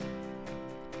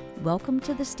Welcome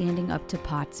to the Standing Up to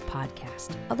POTS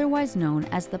podcast, otherwise known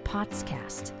as the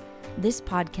POTScast. This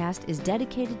podcast is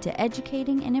dedicated to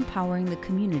educating and empowering the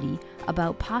community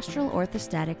about postural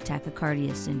orthostatic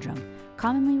tachycardia syndrome,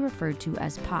 commonly referred to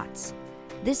as POTS.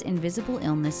 This invisible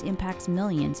illness impacts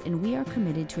millions, and we are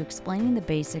committed to explaining the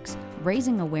basics,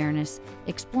 raising awareness,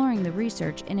 exploring the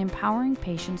research, and empowering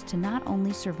patients to not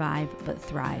only survive but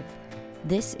thrive.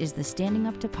 This is the Standing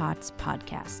Up to POTS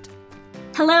podcast.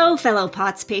 Hello, fellow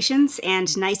POTS patients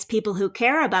and nice people who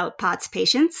care about POTS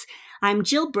patients. I'm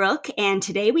Jill Brooke, and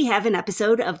today we have an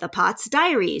episode of the POTS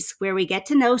Diaries, where we get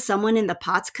to know someone in the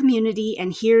POTS community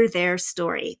and hear their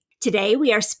story. Today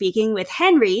we are speaking with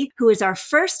Henry, who is our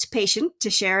first patient to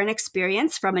share an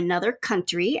experience from another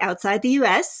country outside the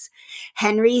U.S.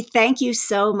 Henry, thank you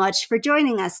so much for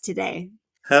joining us today.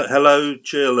 Hello,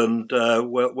 Jill, and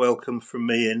welcome from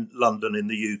me in London in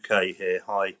the UK here.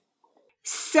 Hi.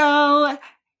 So,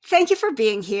 thank you for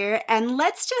being here, and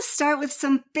let's just start with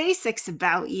some basics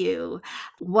about you.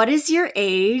 What is your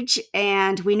age?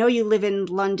 And we know you live in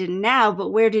London now, but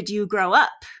where did you grow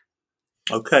up?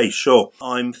 Okay, sure.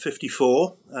 I'm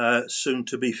 54, soon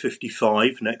to be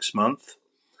 55 next month,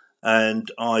 and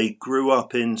I grew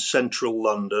up in central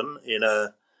London in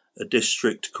a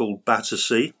district called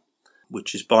Battersea,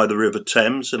 which is by the River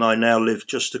Thames, and I now live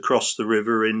just across the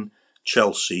river in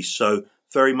Chelsea, so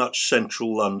very much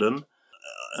central London,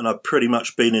 and I've pretty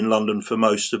much been in London for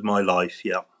most of my life,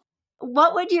 yeah.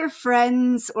 What would your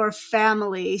friends or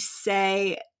family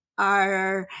say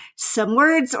are some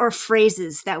words or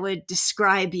phrases that would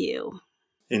describe you?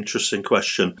 Interesting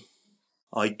question.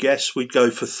 I guess we'd go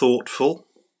for thoughtful.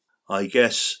 I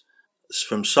guess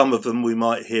from some of them we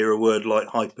might hear a word like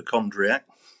hypochondriac,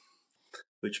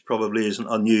 which probably isn't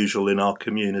unusual in our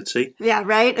community. Yeah,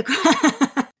 right?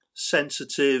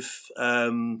 Sensitive,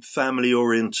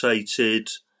 family-orientated.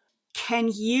 Can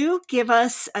you give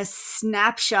us a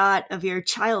snapshot of your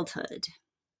childhood?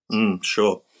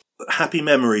 Sure. Happy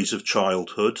memories of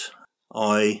childhood.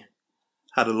 I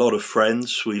had a lot of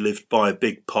friends. We lived by a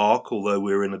big park, although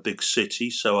we were in a big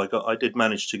city, so I did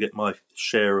manage to get my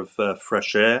share of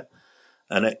fresh air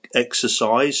and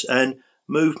exercise. And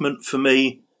movement for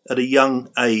me at a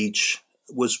young age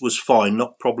was fine,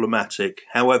 not problematic.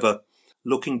 However,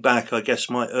 looking back, I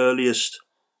guess my earliest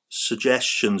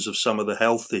suggestions of some of the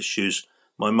health issues,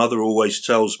 my mother always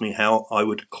tells me how I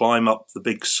would climb up the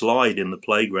big slide in the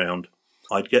playground.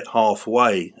 I'd get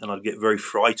halfway and I'd get very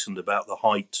frightened about the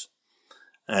height.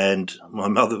 And my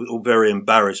mother was very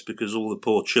embarrassed because all the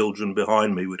poor children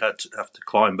behind me would have to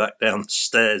climb back down the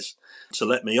stairs to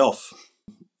let me off.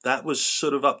 That was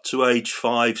sort of up to age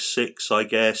 5, 6, I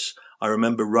guess. I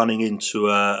remember running into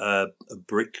a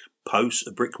brick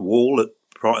wall at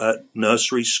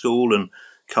nursery school and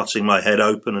cutting my head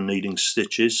open and needing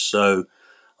stitches. So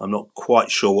I'm not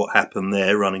quite sure what happened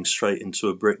there, running straight into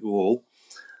a brick wall.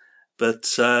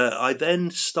 But I then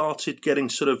started getting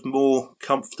sort of more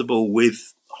comfortable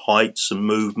with heights and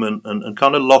movement and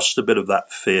kind of lost a bit of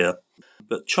that fear.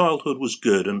 But childhood was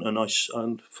good, and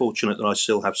I'm fortunate that I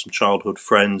still have some childhood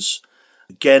friends.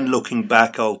 Again, looking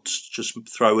back, I'll just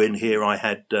throw in here I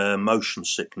had motion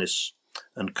sickness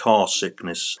and car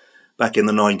sickness. Back in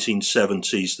the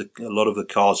 1970s, a lot of the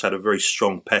cars had a very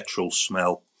strong petrol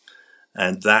smell,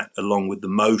 and that, along with the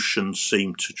motion,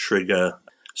 seemed to trigger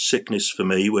sickness for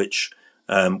me, which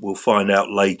we'll find out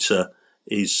later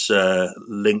is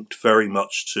linked very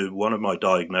much to one of my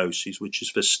diagnoses, which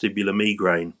is vestibular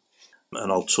migraine. And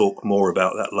I'll talk more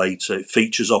about that later. It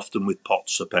features often with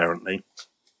POTS, apparently.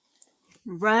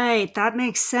 Right, that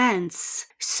makes sense.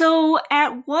 So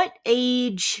at what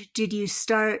age did you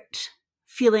start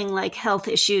feeling like health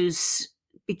issues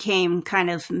became kind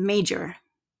of major?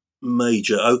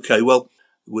 Major. Okay, well,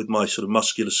 with my sort of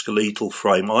musculoskeletal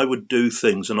frame, I would do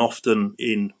things, and often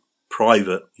in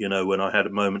private, when I had a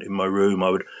moment in my room,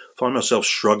 I would find myself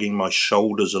shrugging my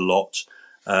shoulders a lot,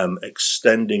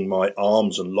 extending my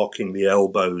arms and locking the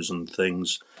elbows and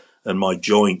things and my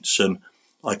joints. And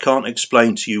I can't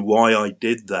explain to you why I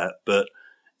did that, but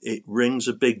it rings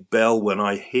a big bell when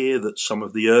I hear that some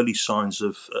of the early signs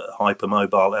of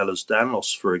hypermobile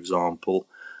Ehlers-Danlos, for example,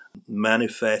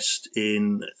 manifest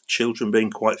in children being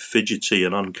quite fidgety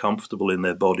and uncomfortable in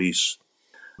their bodies.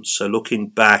 So looking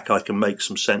back, I can make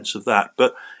some sense of that.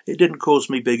 But it didn't cause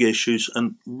me big issues,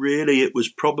 and really it was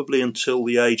probably until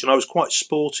the age, and I was quite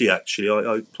sporty actually.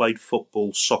 I played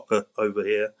football, soccer over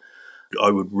here. I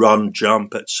would run,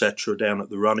 jump, etc. down at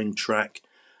the running track.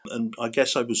 And I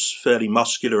guess I was fairly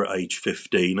muscular at age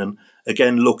 15. And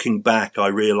again, looking back, I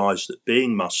realised that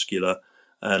being muscular,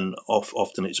 and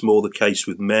often it's more the case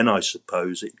with men, I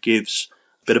suppose, it gives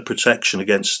a bit of protection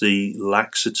against the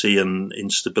laxity and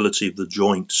instability of the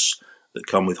joints that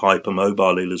come with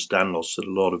hypermobile Ehlers-Danlos that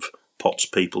a lot of POTS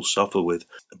people suffer with.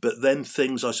 But then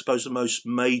things, I suppose the most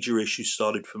major issue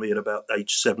started for me at about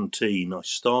age 17.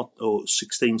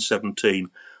 16, 17.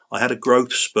 I had a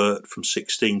growth spurt from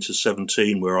 16 to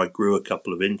 17 where I grew a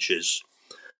couple of inches.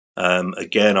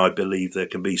 Again, I believe there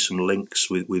can be some links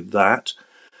with that.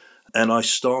 And I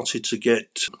started to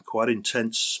get quite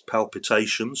intense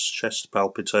palpitations, chest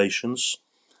palpitations.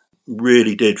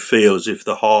 Really did feel as if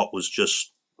the heart was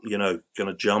just, going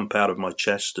to jump out of my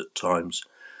chest at times.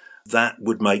 That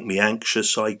would make me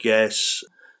anxious, I guess.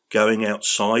 Going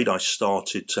outside, I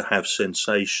started to have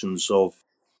sensations of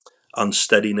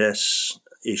unsteadiness,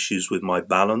 issues with my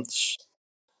balance.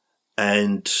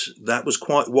 And that was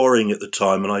quite worrying at the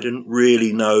time, and I didn't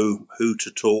really know who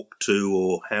to talk to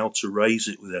or how to raise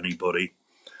it with anybody.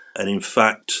 And in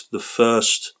fact, the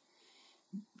first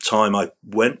time I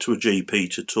went to a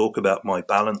GP to talk about my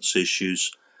balance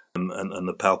issues and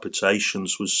the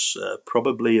palpitations was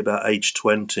probably about age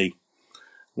 20,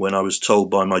 when I was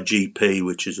told by my GP,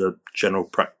 which is a general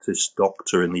practice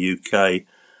doctor in the UK,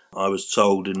 I was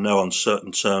told in no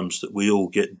uncertain terms that we all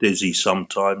get dizzy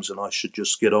sometimes and I should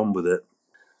just get on with it.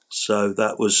 So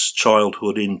that was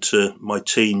childhood into my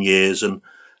teen years, and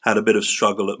had a bit of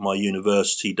struggle at my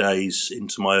university days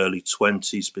into my early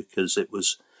 20s because it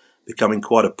was becoming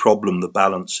quite a problem, the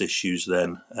balance issues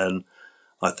then. And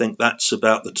I think that's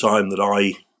about the time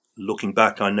that looking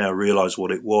back, I now realise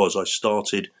what it was. I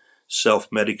started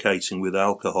self-medicating with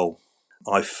alcohol.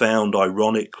 I found,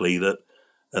 ironically, that,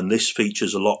 and this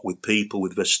features a lot with people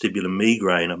with vestibular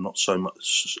migraine, I'm not so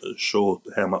much sure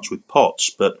how much with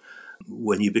POTS, but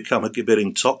when you become a bit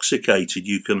intoxicated,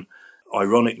 you can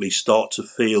ironically start to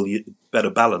feel better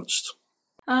balanced.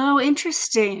 Oh,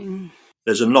 interesting.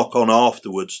 There's a knock-on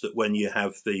afterwards that when you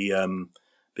have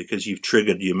because you've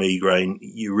triggered your migraine,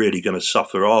 you're really going to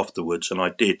suffer afterwards, and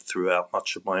I did throughout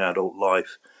much of my adult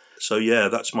life. So yeah,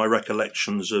 that's my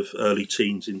recollections of early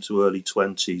teens into early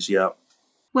 20s, yeah.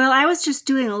 Well, I was just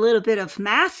doing a little bit of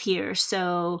math here.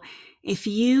 So if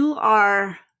you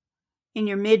are in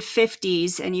your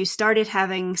mid-50s and you started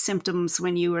having symptoms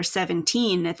when you were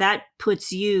 17, that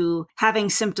puts you having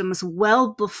symptoms well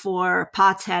before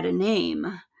POTS had a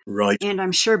name. Right. And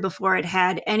I'm sure before it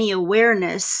had any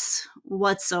awareness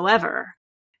whatsoever.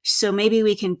 So maybe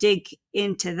we can dig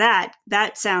into that.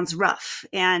 That sounds rough.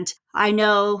 And I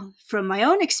know from my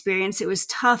own experience, it was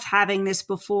tough having this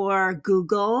before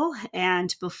Google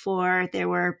and before there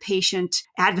were patient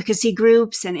advocacy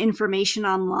groups and information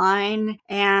online.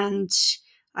 And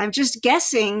I'm just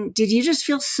guessing, did you just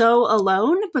feel so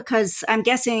alone? Because I'm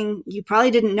guessing you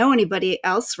probably didn't know anybody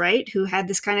else, right, who had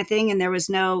this kind of thing, and there was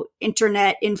no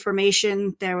internet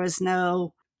information. There was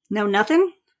no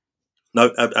nothing?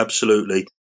 No, absolutely.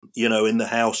 In the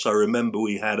house, I remember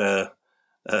we had it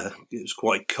was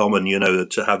quite common,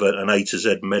 to have an A to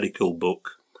Z medical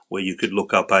book where you could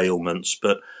look up ailments,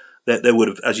 but there would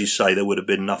have, as you say, there would have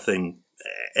been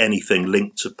anything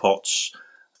linked to POTS.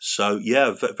 So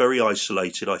yeah, very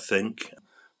isolated, I think.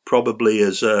 Probably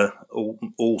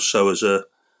also as a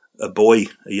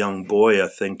young boy, I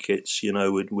think it's,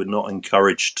 we're not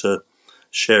encouraged to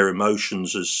share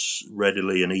emotions as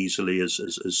readily and easily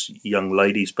as young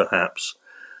ladies, perhaps.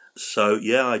 So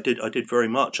yeah, I did very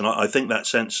much, and I think that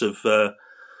sense of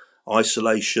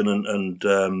isolation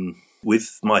and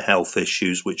with my health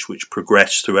issues, which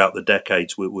progressed throughout the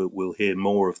decades, we'll hear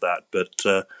more of that. But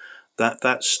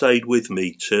that stayed with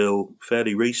me till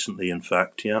fairly recently, in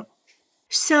fact. Yeah.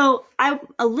 So I'm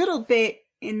a little bit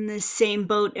in the same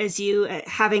boat as you,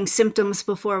 having symptoms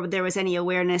before there was any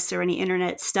awareness or any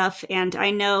internet stuff. And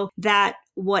I know that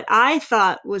what I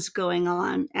thought was going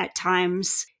on at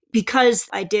times, because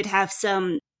I did have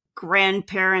some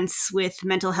grandparents with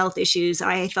mental health issues,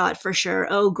 I thought for sure,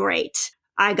 oh, great,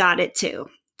 I got it too.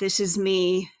 This is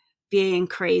me being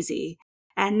crazy.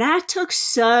 And that took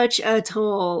such a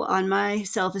toll on my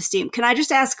self-esteem. Can I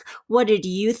just ask, what did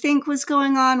you think was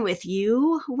going on with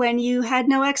you when you had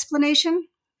no explanation?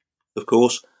 Of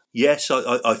course. Yes,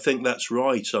 I think that's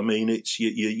right. I mean, it's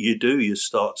you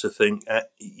start to think,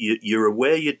 you're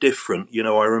aware you're different.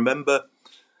 I remember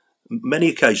many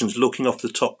occasions looking off the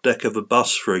top deck of a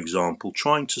bus, for example,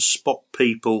 trying to spot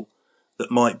people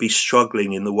that might be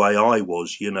struggling in the way I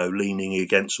was, leaning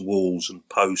against walls and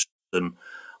posts. And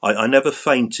I never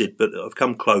fainted, but I've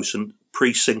come close, and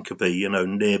pre-syncope,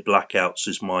 near blackouts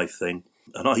is my thing.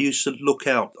 And I used to look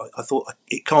out. I thought,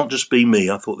 it can't just be me.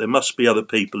 I thought there must be other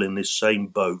people in this same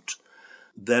boat.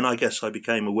 Then I guess I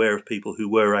became aware of people who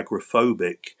were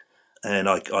agoraphobic, and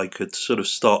I could sort of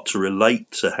start to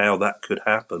relate to how that could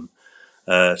happen.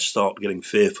 start getting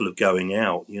fearful of going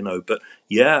out, But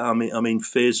yeah, I mean,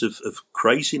 fears of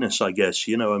craziness, I guess,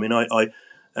 I mean, I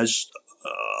as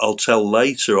I'll tell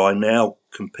later, I now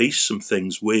can piece some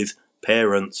things with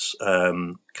parents,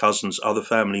 cousins, other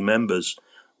family members,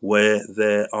 where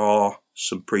there are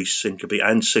some pre-syncope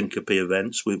and syncope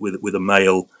events with a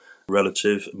male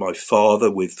relative. My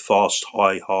father with fast,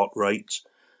 high heart rate,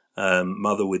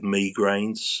 mother with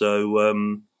migraines.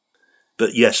 So,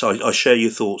 but yes, I share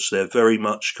your thoughts there. Very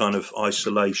much kind of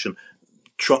isolation.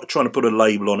 Trying to put a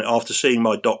label on it. After seeing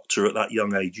my doctor at that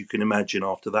young age, you can imagine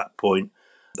after that point,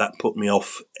 that put me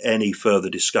off any further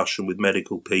discussion with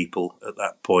medical people at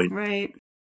that point. Right.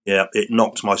 Yeah, it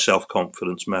knocked my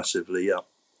self-confidence massively, yeah.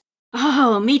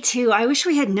 Oh, me too. I wish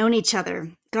we had known each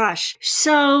other. Gosh.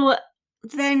 So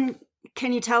then,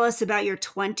 can you tell us about your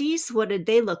 20s? What did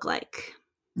they look like?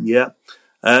 Yeah.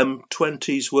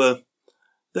 20s were,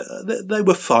 they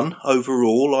were fun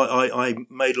overall. I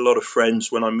made a lot of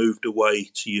friends when I moved away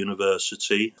to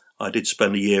university. I did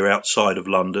spend a year outside of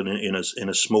London in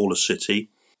a smaller city.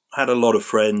 Had a lot of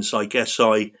friends. I guess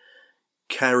I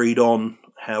carried on,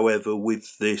 however,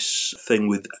 with this thing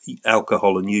with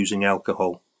alcohol and using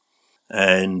alcohol.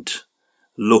 And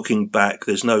looking back,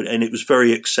 and it was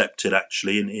very accepted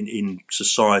actually in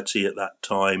society at that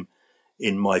time.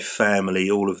 In my family,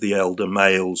 all of the elder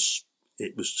males,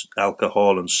 it was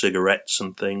alcohol and cigarettes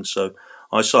and things. So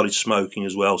I started smoking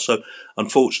as well. So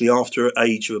unfortunately, after an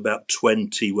age of about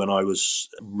 20, when I was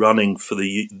running for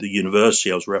the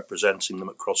university, I was representing them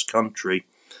across country.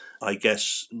 I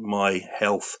guess my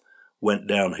health went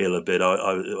downhill a bit.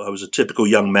 I was a typical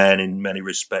young man in many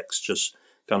respects, just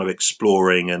kind of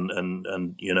exploring and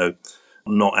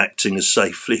not acting as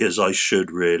safely as I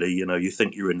should really. You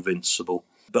think you're invincible.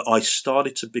 But I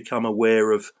started to become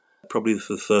aware of, probably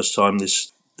for the first time,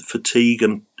 this fatigue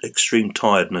and extreme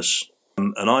tiredness.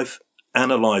 And I've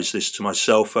analysed this to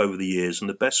myself over the years, and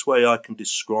the best way I can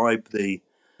describe the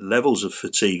levels of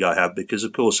fatigue I have, because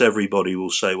of course everybody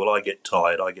will say, well, I get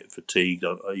tired, I get fatigued,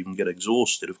 I even get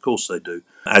exhausted. Of course they do.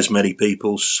 As many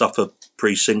people suffer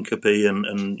pre-syncope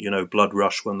and blood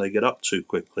rush when they get up too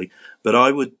quickly. But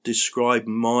I would describe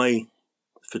my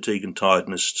fatigue and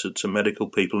tiredness to medical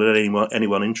people and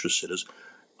anyone interested as,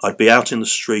 I'd be out in the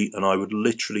street and I would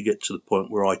literally get to the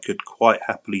point where I could quite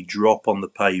happily drop on the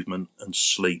pavement and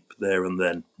sleep there and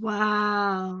then.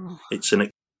 Wow. It's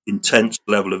an intense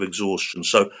level of exhaustion.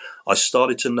 So I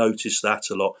started to notice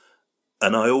that a lot.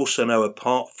 And I also know,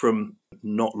 apart from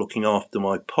not looking after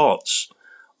my POTS,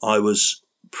 I was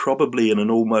probably in an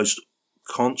almost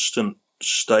constant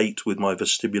state with my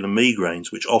vestibular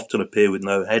migraines, which often appear with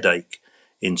no headache,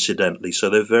 incidentally.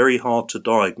 So they're very hard to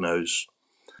diagnose.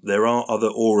 There are other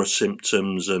aura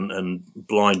symptoms and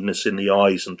blindness in the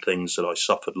eyes and things that I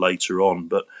suffered later on,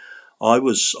 but I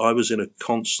was in a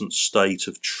constant state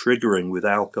of triggering with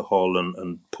alcohol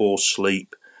and poor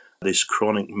sleep, this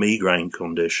chronic migraine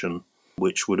condition,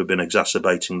 which would have been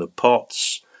exacerbating the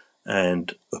POTS,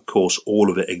 and of course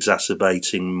all of it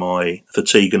exacerbating my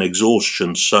fatigue and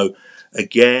exhaustion. So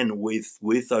again,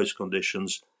 with those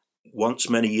conditions, once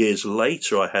many years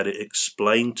later I had it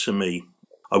explained to me.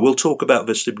 I will talk about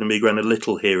vestibular migraine a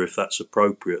little here if that's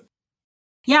appropriate.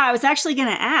 Yeah, I was actually going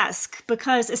to ask,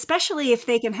 because especially if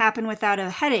they can happen without a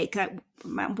headache,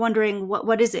 I'm wondering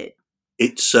what is it?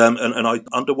 It's and I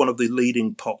under one of the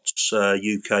leading POTS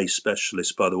UK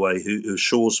specialists, by the way, who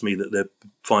assures me that they're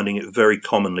finding it very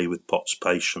commonly with POTS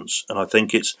patients, and I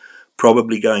think it's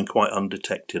probably going quite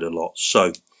undetected a lot.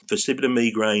 So vestibular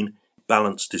migraine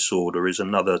balance disorder is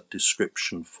another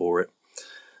description for it.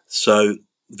 So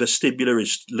vestibular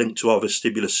is linked to our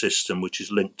vestibular system, which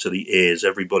is linked to the ears.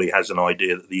 Everybody has an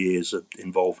idea that the ears are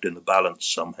involved in the balance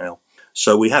somehow.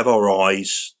 So we have our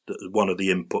eyes, one of the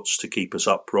inputs to keep us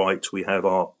upright. We have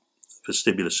our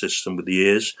vestibular system with the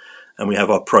ears, and we have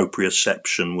our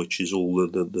proprioception, which is all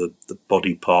the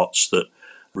body parts that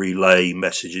relay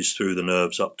messages through the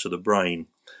nerves up to the brain.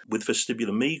 With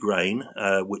vestibular migraine,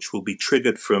 which will be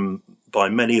triggered by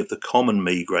many of the common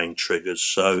migraine triggers,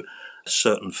 so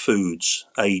certain foods,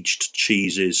 aged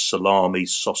cheeses,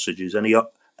 salamis, sausages,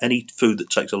 any food that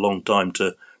takes a long time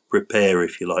to prepare,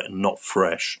 if you like, and not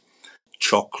fresh.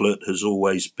 Chocolate has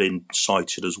always been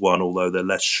cited as one, although they're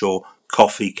less sure.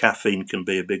 Coffee, caffeine can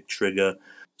be a big trigger.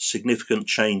 Significant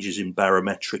changes in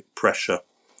barometric pressure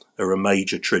are a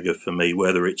major trigger for me,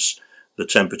 whether it's the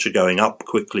temperature going up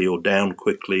quickly or down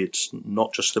quickly. It's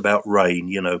not just about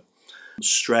rain,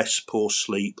 Stress, poor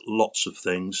sleep, lots of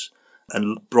things.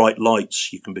 And bright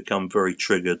lights, you can become very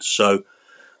triggered. So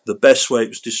the best way it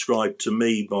was described to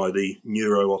me by the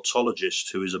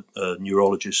neuro-otologist, who is a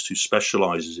neurologist who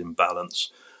specialises in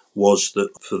balance, was that,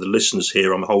 for the listeners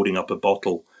here, I'm holding up a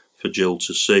bottle for Jill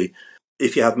to see.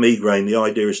 If you have migraine, the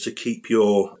idea is to keep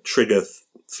your trigger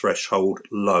threshold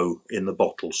low in the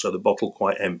bottle, so the bottle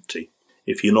quite empty.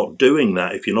 If you're not doing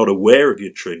that, if you're not aware of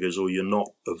your triggers or you're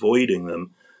not avoiding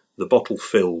them, the bottle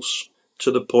fills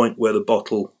to the point where the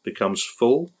bottle becomes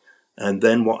full. And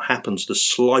then what happens, the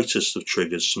slightest of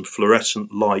triggers, some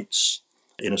fluorescent lights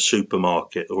in a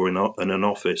supermarket or in an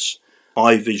office,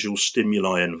 high visual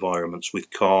stimuli environments with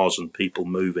cars and people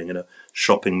moving in a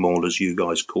shopping mall, as you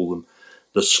guys call them,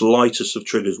 the slightest of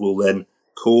triggers will then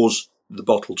cause the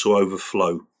bottle to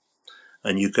overflow.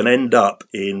 And you can end up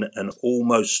in an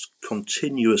almost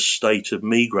continuous state of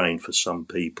migraine for some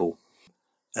people.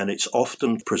 And it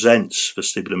often presents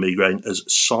vestibular migraine as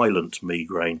silent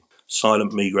migraine.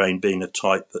 Silent migraine being a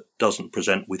type that doesn't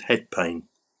present with head pain.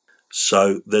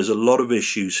 So there's a lot of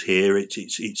issues here.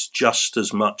 It's just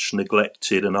as much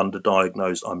neglected and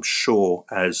underdiagnosed, I'm sure,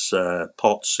 as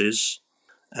POTS is.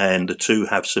 And the two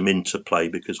have some interplay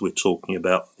because we're talking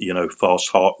about, fast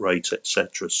heart rate,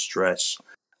 etc., stress.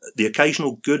 The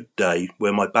occasional good day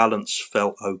where my balance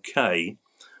felt okay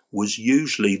was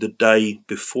usually the day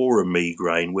before a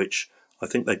migraine, which I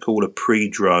think they call a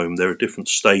prodrome. There are different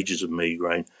stages of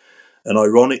migraine. And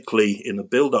ironically, in the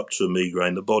build-up to a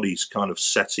migraine, the body's kind of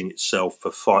setting itself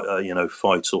for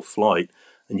fight or flight.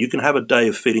 And you can have a day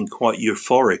of feeling quite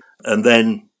euphoric, and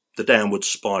then the downward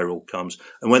spiral comes.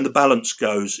 And when the balance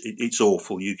goes, it's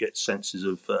awful. You get senses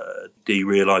of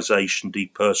derealization,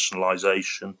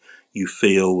 depersonalization. You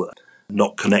feel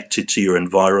not connected to your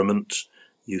environment.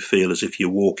 You feel as if you're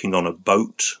walking on a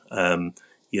boat.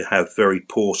 You have very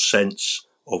poor sense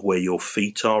of where your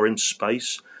feet are in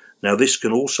space. Now, this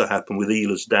can also happen with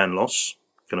Ehlers-Danlos,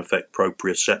 can affect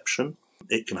proprioception.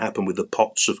 It can happen with the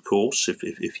POTS, of course,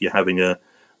 if you're having a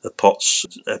POTS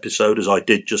episode, as I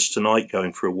did just tonight,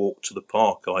 going for a walk to the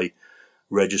park. I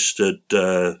registered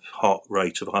heart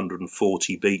rate of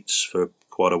 140 beats for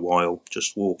quite a while,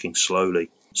 just walking slowly.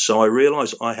 So I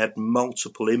realised I had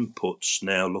multiple inputs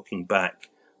now, looking back,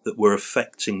 that were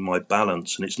affecting my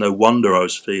balance. And it's no wonder I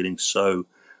was feeling so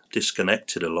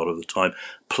disconnected a lot of the time.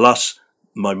 Plus,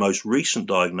 my most recent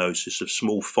diagnosis of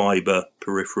small fibre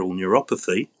peripheral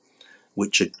neuropathy,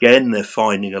 which again they're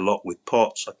finding a lot with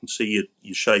POTS. I can see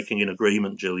you're shaking in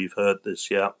agreement, Jill. You've heard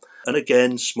this, yeah. And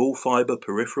again, small fibre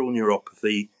peripheral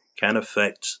neuropathy can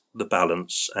affect the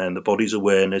balance and the body's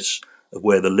awareness of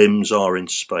where the limbs are in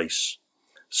space.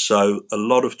 So a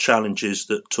lot of challenges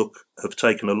that have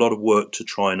taken a lot of work to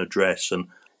try and address and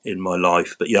in my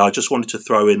life. But yeah, I just wanted to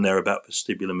throw in there about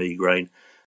vestibular migraine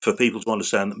for people to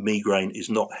understand that migraine is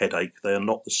not headache. They are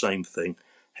not the same thing.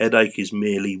 Headache is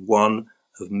merely one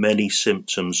of many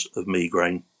symptoms of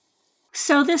migraine.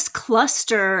 So this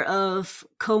cluster of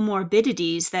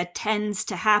comorbidities that tends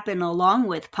to happen along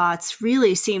with POTS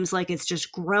really seems like it's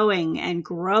just growing and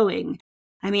growing.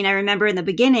 I mean, I remember in the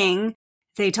beginning,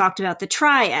 they talked about the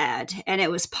triad, and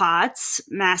it was POTS,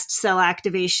 mast cell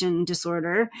activation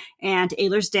disorder, and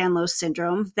Ehlers-Danlos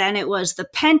syndrome. Then it was the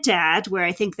pentad, where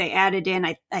I think they added in,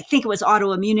 I think it was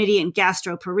autoimmunity and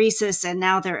gastroparesis, and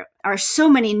now there are so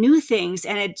many new things,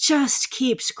 and it just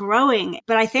keeps growing.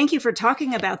 But I thank you for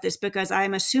talking about this, because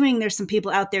I'm assuming there's some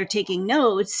people out there taking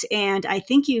notes, and I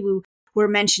think you were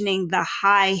mentioning the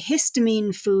high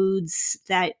histamine foods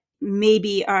that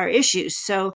maybe are issues.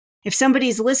 So if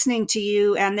somebody's listening to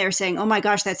you and they're saying, oh my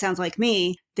gosh, that sounds like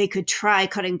me, they could try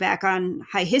cutting back on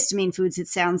high histamine foods, it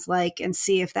sounds like, and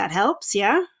see if that helps,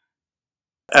 yeah?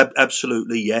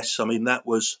 Absolutely, yes. I mean, I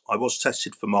was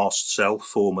tested for mast cell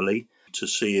formally to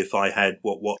see if I had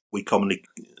what we commonly,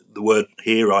 the word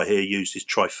here I hear used is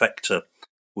trifecta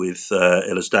with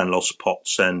Ehlers-Danlos,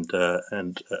 POTS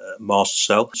and mast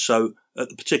cell. So at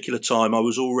the particular time, I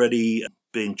was already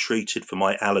being treated for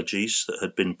my allergies that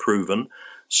had been proven.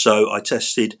 So I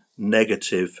tested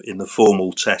negative in the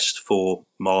formal test for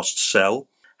mast cell.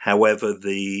 However,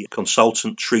 the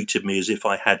consultant treated me as if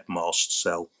I had mast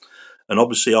cell. And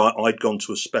obviously I'd gone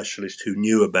to a specialist who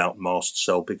knew about mast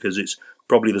cell, because it's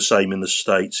probably the same in the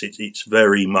States. It's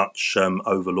very much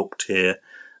overlooked here.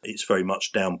 It's very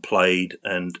much downplayed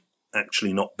and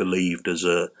actually not believed as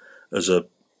a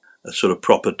sort of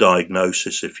proper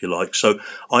diagnosis, if you like. So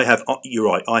you're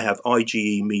right, I have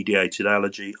IgE-mediated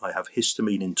allergy, I have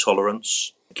histamine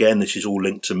intolerance. Again, this is all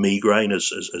linked to migraine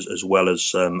as well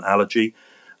as allergy.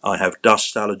 I have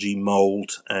dust allergy,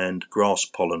 mold, and grass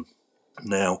pollen.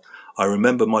 Now, I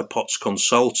remember my POTS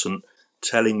consultant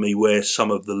telling me where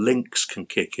some of the links can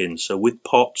kick in. So with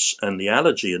POTS and the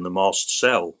allergy and the mast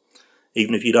cell,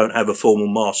 even if you don't have a formal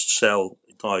mast cell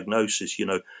diagnosis,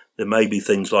 there may be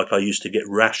things like I used to get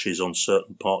rashes on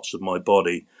certain parts of my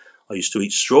body. I used to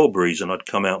eat strawberries and I'd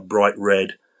come out bright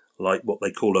red, like what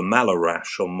they call a mallow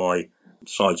rash on my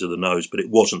sides of the nose, but it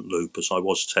wasn't lupus. I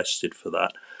was tested for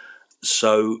that.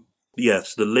 So,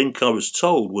 yes, the link I was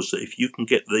told was that if you can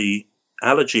get the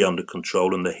allergy under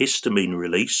control and the histamine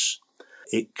release,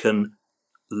 it can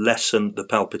lessen the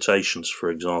palpitations, for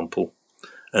example.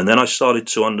 And then I started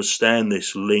to understand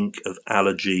this link of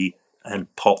allergy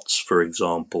and POTS, for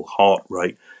example, heart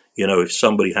rate. If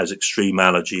somebody has extreme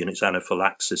allergy and it's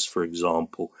anaphylaxis, for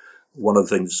example, one of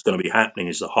the things that's going to be happening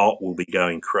is the heart will be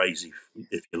going crazy,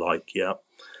 if you like, yeah.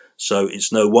 So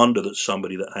it's no wonder that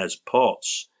somebody that has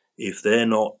POTS, if they're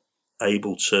not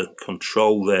able to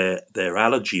control their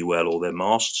allergy well or their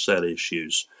mast cell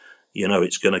issues,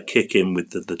 it's going to kick in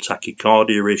with the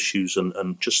tachycardia issues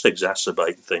and just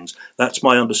exacerbate things. That's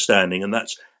my understanding, and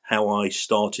that's how I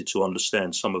started to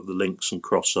understand some of the links and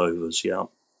crossovers, yeah.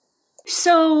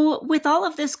 So, with all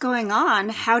of this going on,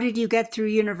 how did you get through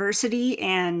university,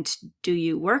 and do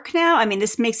you work now? I mean,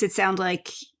 this makes it sound like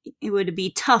it would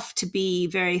be tough to be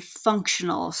very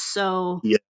functional. So,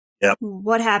 Yeah, yeah.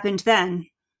 what happened then?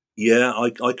 Yeah,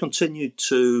 I continued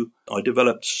I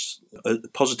developed a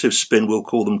positive spin, we'll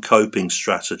call them coping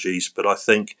strategies, but I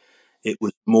think it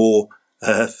was more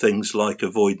things like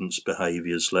avoidance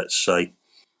behaviours, let's say.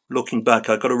 Looking back,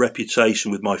 I got a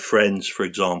reputation with my friends, for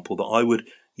example, that I would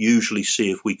usually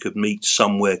see if we could meet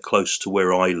somewhere close to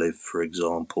where I live, for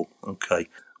example, okay,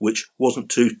 which wasn't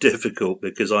too difficult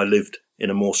because I lived in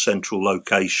a more central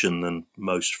location than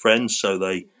most friends, so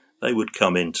they would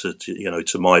come into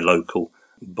to my local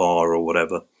bar or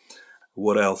whatever.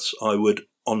 What else? I would,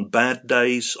 on bad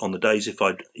days, on the days if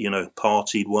I'd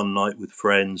partied one night with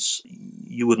friends,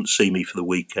 you wouldn't see me for the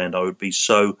weekend. I would be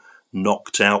so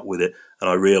knocked out with it, and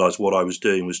I realised what I was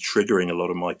doing was triggering a lot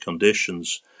of my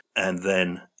conditions. And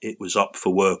then it was up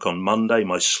for work on Monday.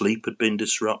 My sleep had been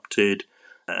disrupted,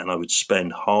 and I would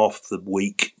spend half the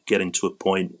week getting to a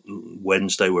point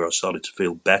Wednesday where I started to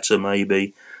feel better.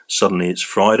 Maybe suddenly it's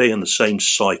Friday, and the same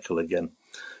cycle again.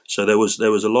 So there was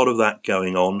a lot of that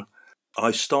going on.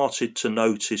 I started to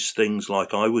notice things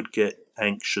like I would get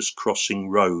anxious crossing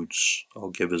roads. I'll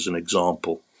give as an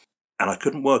example. And I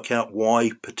couldn't work out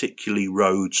why particularly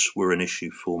roads were an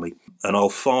issue for me. And I'll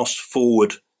fast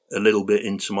forward a little bit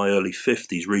into my early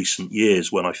 50s, recent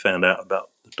years, when I found out about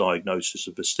the diagnosis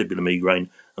of vestibular migraine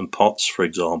and POTS, for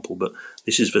example. But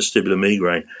this is vestibular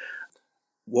migraine.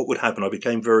 What would happen? I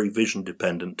became very vision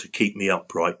dependent to keep me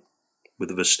upright. With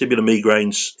the vestibular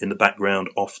migraines in the background,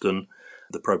 often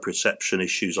the proprioception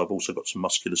issues. I've also got some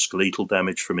musculoskeletal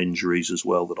damage from injuries as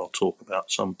well that I'll talk about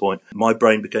at some point. My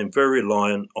brain became very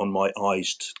reliant on my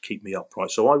eyes to keep me upright.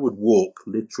 So I would walk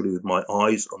literally with my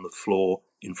eyes on the floor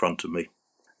in front of me.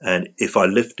 And if I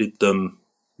lifted them,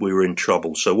 we were in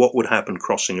trouble. So what would happen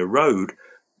crossing a road?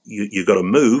 You've got to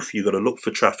move, you've got to look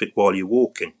for traffic while you're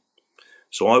walking.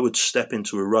 So I would step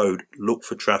into a road, look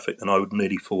for traffic, and I would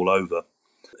nearly fall over,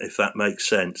 if that makes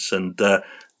sense. And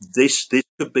this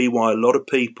could be why a lot of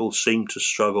people seem to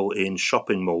struggle in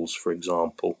shopping malls, for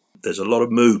example. There's a lot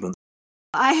of movement.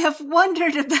 I have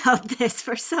wondered about this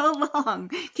for so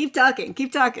long. Keep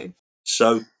talking.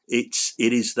 So it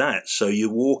is that. So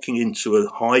you're walking into a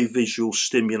high visual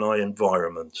stimuli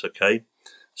environment, okay?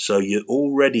 So you're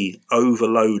already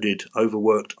overloaded,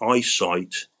 overworked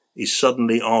eyesight is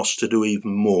suddenly asked to do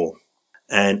even more.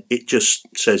 And it just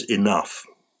says enough.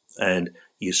 And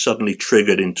you're suddenly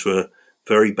triggered into a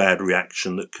very bad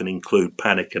reaction that can include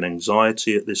panic and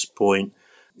anxiety at this point.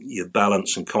 Your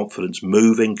balance and confidence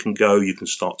moving can go. You can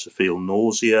start to feel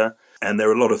nausea. And there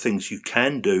are a lot of things you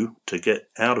can do to get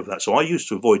out of that. So I used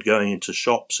to avoid going into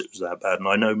shops. It was that bad. And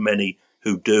I know many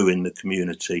who do in the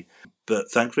community.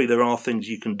 But thankfully there are things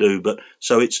you can do. But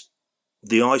so it's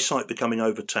the eyesight becoming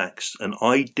overtaxed. And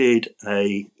I did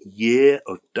a year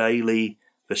of daily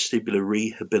vestibular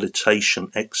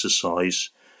rehabilitation exercise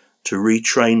to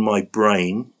retrain my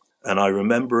brain. And I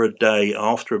remember a day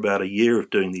after about a year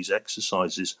of doing these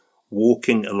exercises,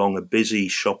 walking along a busy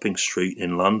shopping street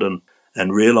in London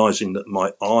and realizing that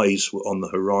my eyes were on the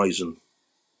horizon.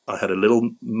 I had a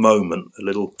little moment, a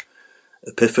little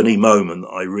epiphany moment.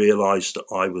 I realized that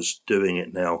I was doing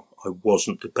it now. I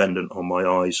wasn't dependent on my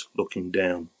eyes looking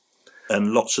down.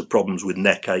 And lots of problems with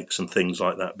neck aches and things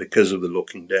like that because of the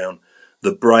looking down.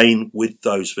 The brain with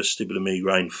those vestibular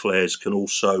migraine flares can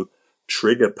also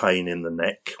trigger pain in the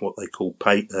neck, what they call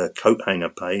coat hanger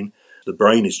pain. The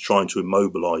brain is trying to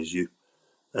immobilize you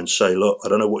and say, look, I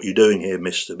don't know what you're doing here,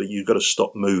 mister, but you've got to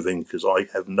stop moving because I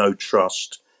have no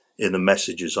trust in the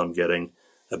messages I'm getting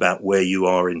about where you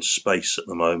are in space at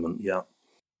the moment. Yeah.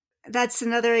 That's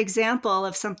another example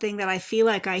of something that I feel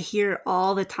like I hear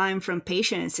all the time from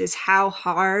patients is how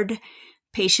hard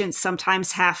patients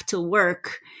sometimes have to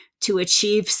work to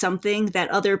achieve something that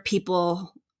other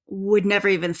people would never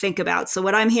even think about. So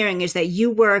what I'm hearing is that you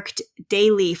worked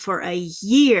daily for a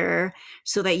year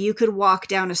so that you could walk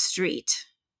down a street.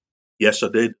 Yes, I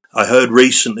did. I heard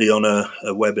recently on a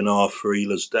webinar for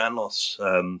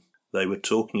Ehlers-Danlos, they were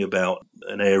talking about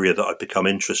an area that I've become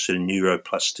interested in,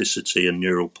 neuroplasticity and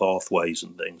neural pathways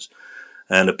and things.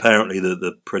 And apparently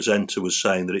the presenter was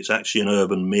saying that it's actually an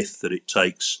urban myth that it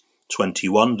takes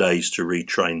 21 days to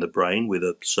retrain the brain with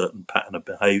a certain pattern of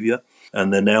behavior.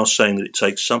 And they're now saying that it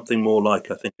takes something more like,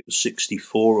 I think it was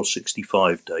 64 or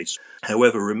 65 days.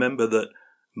 However, remember that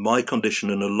my condition,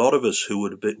 and a lot of us who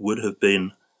would have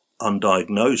been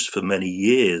undiagnosed for many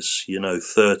years,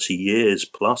 30 years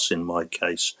plus in my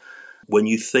case, when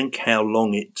you think how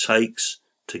long it takes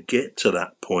to get to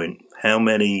that point, how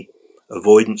many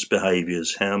avoidance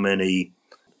behaviors, how many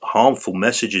harmful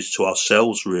messages to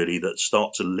ourselves really that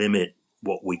start to limit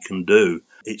what we can do.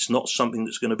 It's not something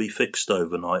that's going to be fixed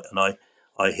overnight. And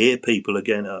I hear people,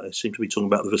 again, I seem to be talking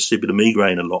about the vestibular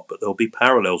migraine a lot, but there'll be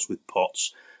parallels with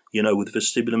POTS. With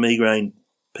vestibular migraine,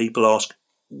 people ask,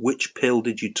 which pill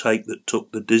did you take that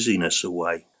took the dizziness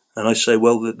away? And I say,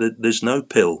 well, there's no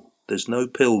pill. There's no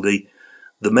pill. The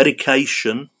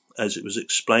medication, as it was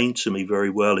explained to me very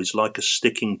well, is like a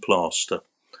sticking plaster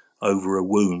over a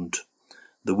wound.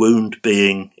 The wound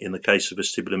being, in the case of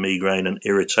vestibular migraine, an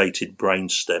irritated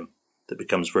brainstem that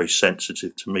becomes very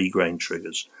sensitive to migraine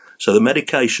triggers. So the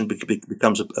medication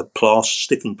becomes a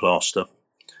sticking plaster.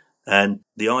 And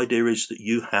the idea is that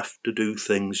you have to do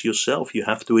things yourself. You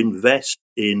have to invest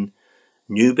in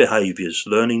new behaviors,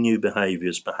 learning new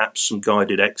behaviors, perhaps some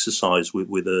guided exercise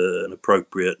with an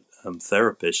appropriate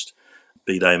therapist,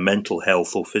 be they a mental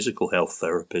health or physical health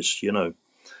therapist,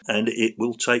 and it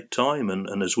will take time.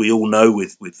 And as we all know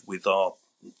with our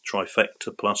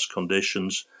trifecta plus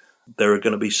conditions, there are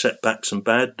going to be setbacks and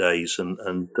bad days, and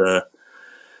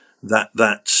that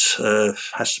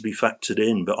has to be factored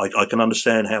in. But I can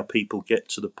understand how people get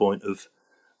to the point of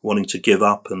wanting to give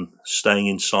up and staying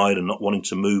inside and not wanting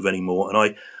to move anymore.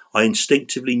 And I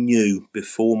instinctively knew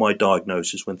before my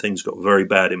diagnosis, when things got very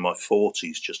bad in my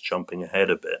 40s, just jumping ahead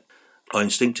a bit, I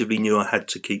instinctively knew I had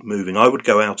to keep moving. I would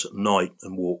go out at night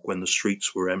and walk when the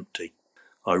streets were empty.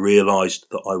 I realised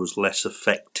that I was less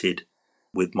affected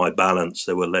with my balance.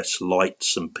 There were less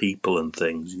lights and people and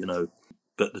things,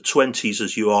 But the 20s,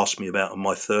 as you asked me about, and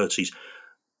my 30s,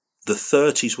 the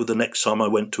 30s were the next time I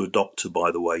went to a doctor,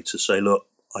 by the way, to say, look,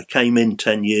 I came in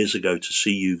 10 years ago to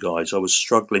see you guys. I was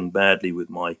struggling badly with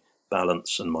my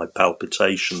balance and my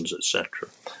palpitations, etc.,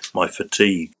 my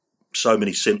fatigue. So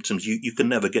many symptoms. You can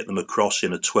never get them across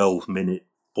in a 12-minute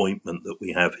appointment that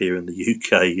we have here in the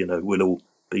UK. We'll all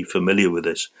be familiar with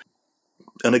this.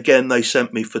 And again, they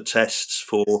sent me for tests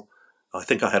for, I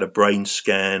think I had a brain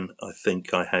scan. I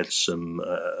think I had some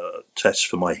tests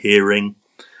for my hearing.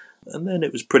 And then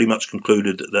it was pretty much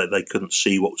concluded that they couldn't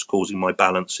see what was causing my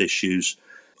balance issues.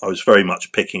 I was very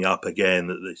much picking up again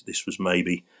that this was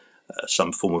maybe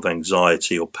some form of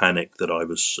anxiety or panic that I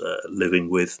was living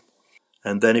with.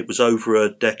 And then it was over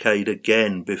a decade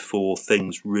again before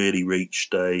things really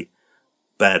reached a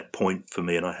bad point for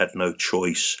me, and I had no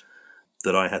choice,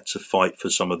 that I had to fight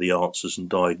for some of the answers and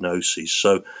diagnoses.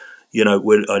 So,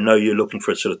 I know you're looking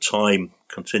for a sort of time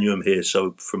continuum here.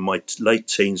 So from my late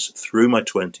teens through my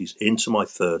 20s, into my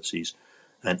 30s,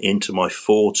 and into my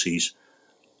 40s,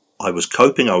 I was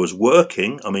coping. I was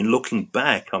working. I mean, looking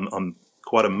back, I'm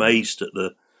quite amazed at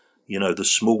the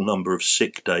small number of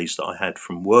sick days that I had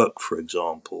from work, for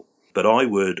example. But I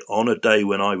would, on a day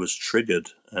when I was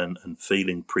triggered and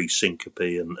feeling pre-syncope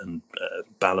and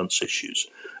balance issues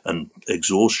and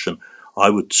exhaustion, I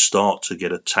would start to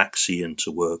get a taxi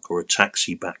into work or a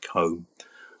taxi back home.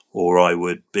 Or I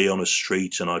would be on a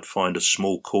street and I'd find a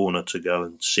small corner to go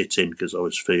and sit in because I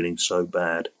was feeling so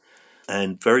bad.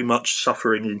 And very much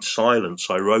suffering in silence.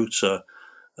 I wrote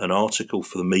an article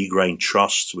for the Migraine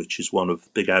Trust, which is one of the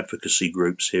big advocacy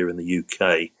groups here in the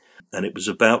UK. And it was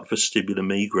about vestibular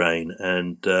migraine.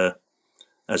 And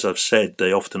as I've said,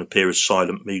 they often appear as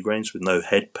silent migraines with no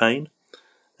head pain.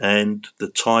 And the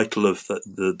title of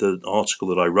the article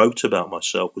that I wrote about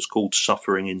myself was called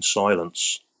Suffering in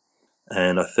Silence.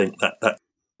 And I think that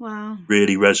Wow.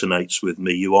 really resonates with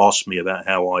me. You asked me about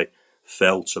how I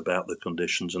felt about the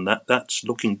conditions, and that's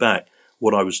looking back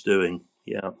what I was doing.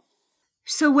 Yeah.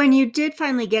 So when you did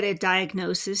finally get a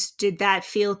diagnosis, did that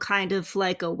feel kind of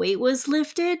like a weight was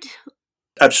lifted?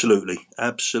 Absolutely.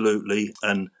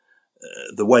 And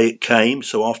the way it came.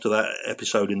 So after that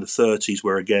episode in the 30s,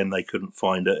 where again they couldn't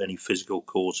find any physical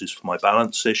causes for my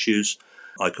balance issues,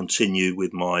 I continued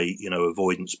with my,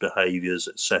 avoidance behaviours,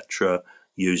 etc.,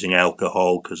 using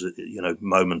alcohol because,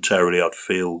 momentarily I'd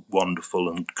feel wonderful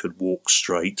and could walk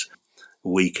straight.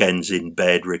 Weekends in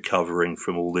bed recovering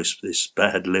from all this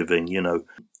bad living,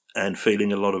 and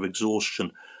feeling a lot of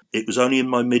exhaustion. It was only in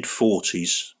my mid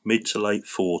to late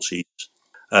 40s.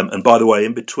 And by the way,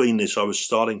 in between this, I was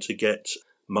starting to get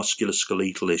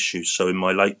musculoskeletal issues. So in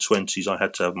my late 20s, I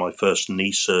had to have my first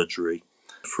knee surgery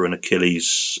for an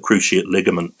Achilles cruciate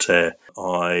ligament tear.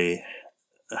 I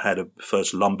had a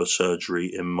first lumbar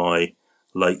surgery in my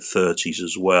late 30s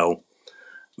as well.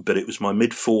 But it was my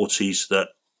mid 40s that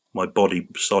my body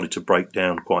started to break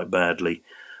down quite badly.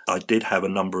 I did have a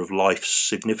number of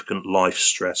significant life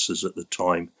stresses at the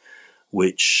time,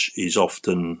 which is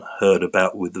often heard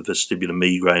about with the vestibular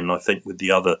migraine. And I think with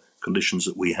the other conditions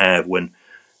that we have, when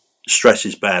stress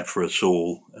is bad for us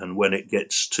all and when it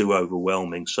gets too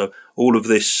overwhelming. So all of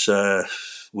this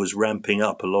was ramping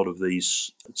up a lot of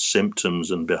these symptoms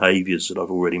and behaviours that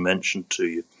I've already mentioned to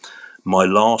you. My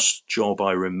last job,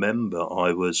 I remember,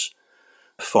 I was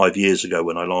 5 years ago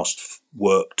when I last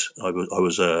worked. I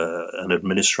was an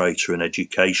administrator in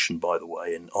education, by the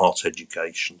way, in art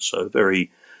education. So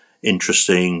very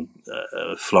interesting,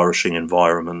 flourishing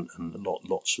environment and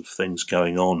lots of things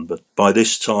going on. But by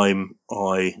this time,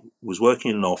 I was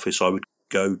working in an office. I would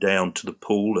go down to the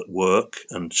pool at work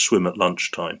and swim at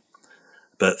lunchtime.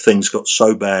 But things got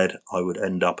so bad, I would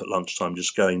end up at lunchtime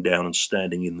just going down and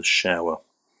standing in the shower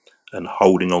and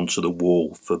holding onto the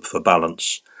wall for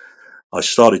balance. I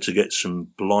started to get some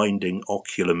blinding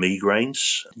ocular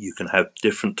migraines. You can have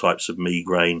different types of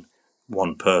migraine.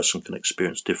 One person can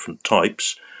experience different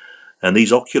types. And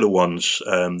these ocular ones,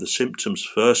 the symptoms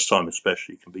first time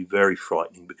especially can be very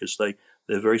frightening because they're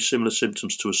very similar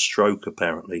symptoms to a stroke,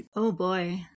 apparently. Oh,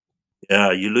 boy.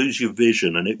 Yeah, you lose your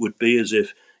vision, and it would be as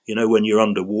if, when you're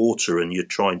underwater and you're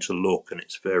trying to look and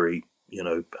it's very,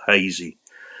 hazy.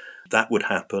 That would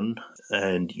happen,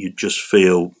 and you'd just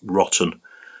feel rotten.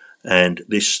 And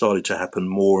this started to happen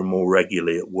more and more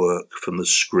regularly at work from the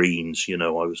screens. I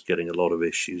was getting a lot of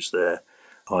issues there.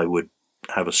 I would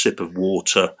have a sip of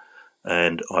water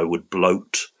and I would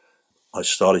bloat. I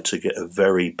started to get a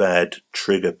very bad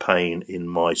trigger pain in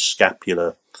my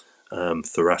scapular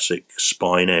thoracic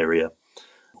spine area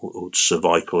or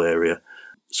cervical area.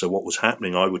 So what was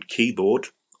happening, I would keyboard,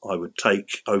 I would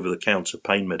take over-the-counter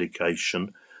pain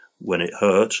medication when it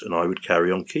hurt, and I would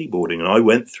carry on keyboarding. And I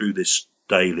went through this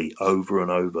daily, over and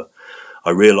over. I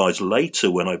realised later,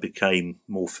 when I became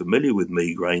more familiar with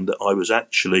migraine, that I was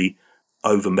actually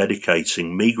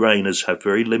over-medicating. Migraineurs have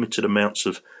very limited amounts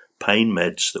of pain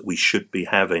meds that we should be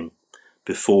having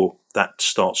before that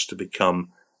starts to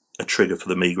become a trigger for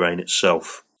the migraine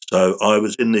itself. So I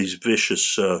was in these vicious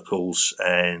circles,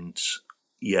 and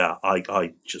yeah,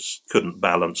 I just couldn't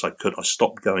balance. I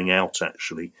stopped going out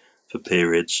actually for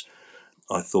periods.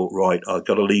 I thought, right, I've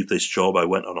got to leave this job. I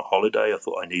went on a holiday. I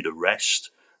thought I need a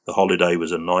rest. The holiday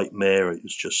was a nightmare. It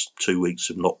was just 2 weeks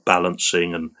of not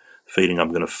balancing and feeling I'm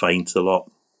going to faint a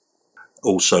lot.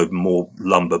 Also, more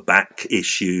lumbar back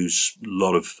issues, a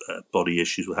lot of body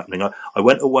issues were happening. I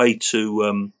went away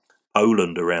to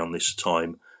Poland around this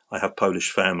time. I have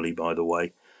Polish family, by the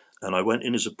way. And I went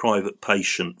in as a private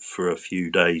patient for a few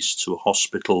days to a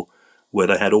hospital where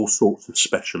they had all sorts of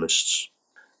specialists.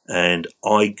 And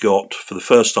I got, for the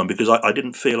first time, because I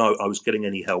didn't feel I was getting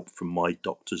any help from my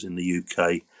doctors in the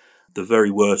UK, the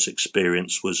very worst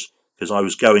experience was because I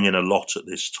was going in a lot at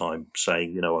this time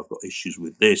saying, I've got issues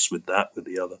with this, with that, with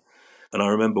the other. And I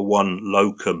remember one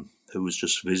locum who was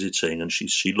just visiting, and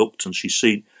she looked and she'd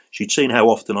seen how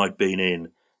often I'd been in.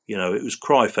 It was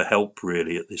cry for help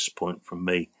really at this point from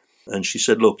me. And she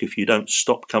said, look, if you don't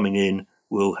stop coming in,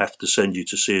 we'll have to send you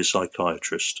to see a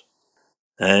psychiatrist.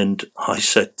 And I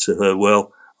said to her,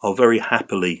 well, I'll very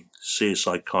happily see a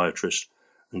psychiatrist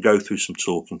and go through some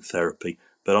talking therapy,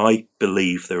 but I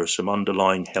believe there are some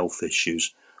underlying health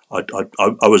issues. I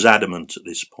was adamant at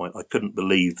this point. I couldn't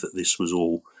believe that this was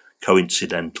all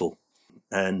coincidental.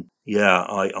 And yeah,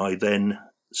 I then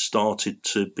started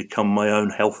to become my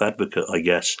own health advocate, I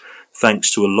guess,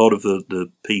 thanks to a lot of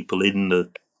the people in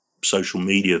the social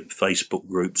media, Facebook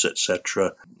groups,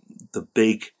 etc. The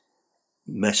big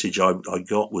message I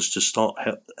got was to start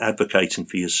advocating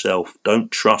for yourself.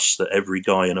 Don't trust that every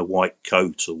guy in a white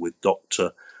coat or with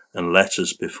doctor and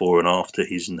letters before and after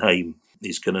his name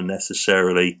is going to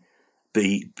necessarily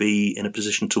be in a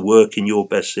position to work in your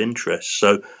best interest.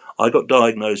 So I got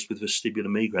diagnosed with vestibular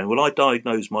migraine. Well, I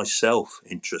diagnosed myself,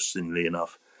 interestingly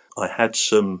enough. I had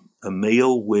a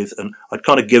meal with, and I'd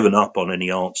kind of given up on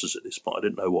any answers at this point. I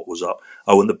didn't know what was up.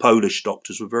 Oh, and the Polish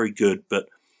doctors were very good, but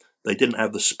they didn't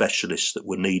have the specialists that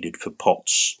were needed for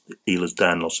POTS,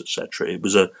 Ehlers-Danlos, etc. It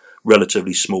was a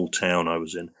relatively small town I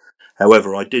was in.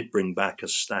 However, I did bring back a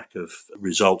stack of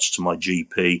results to my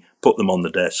GP, put them on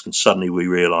the desk, and suddenly we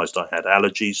realised I had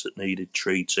allergies that needed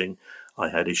treating. I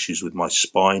had issues with my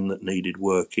spine that needed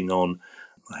working on.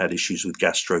 I had issues with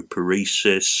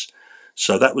gastroparesis.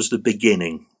 So that was the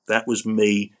beginning. That was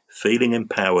me feeling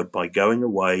empowered by going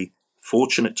away,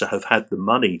 fortunate to have had the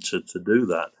money to do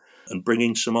that, and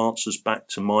bringing some answers back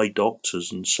to my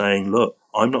doctors and saying, look,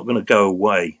 I'm not going to go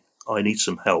away. I need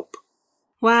some help.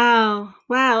 Wow.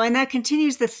 Wow. And that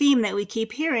continues the theme that we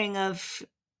keep hearing of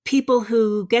people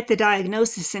who get the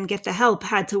diagnosis and get the help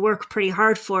had to work pretty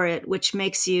hard for it, which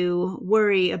makes you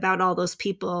worry about all those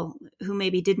people who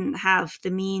maybe didn't have the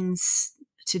means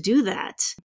to do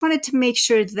that. I wanted to make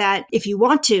sure that if you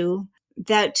want to,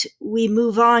 that we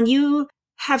move on. You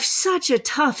have such a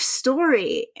tough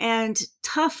story, and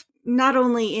tough not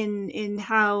only in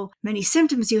how many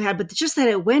symptoms you had, but just that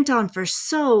it went on for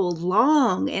so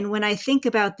long. And when I think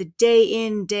about the day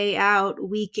in, day out,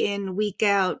 week in, week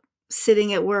out,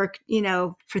 sitting at work,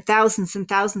 for thousands and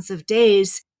thousands of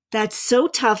days, that's so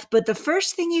tough. But the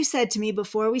first thing you said to me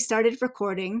before we started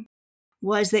recording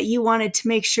was that you wanted to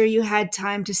make sure you had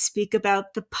time to speak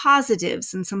about the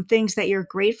positives and some things that you're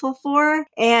grateful for.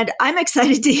 And I'm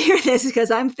excited to hear this because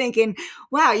I'm thinking,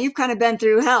 wow, you've kind of been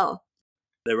through hell.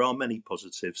 There are many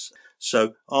positives.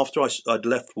 So after I'd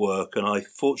left work, and I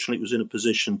fortunately was in a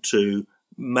position to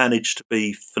manage to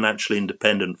be financially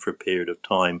independent for a period of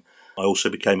time, I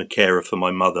also became a carer for my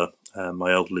mother,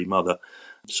 my elderly mother.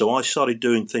 So I started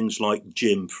doing things like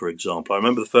gym, for example. I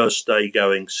remember the first day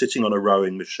sitting on a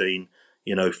rowing machine,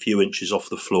 a few inches off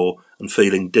the floor and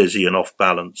feeling dizzy and off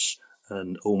balance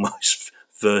and almost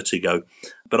vertigo.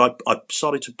 But I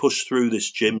started to push through this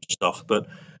gym stuff. But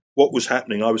what was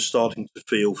happening, I was starting to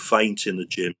feel faint in the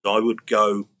gym. I would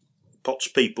go, POTS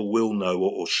people will know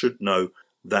or should know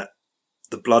that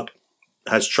the blood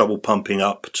has trouble pumping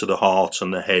up to the heart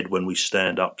and the head when we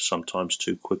stand up, sometimes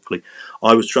too quickly.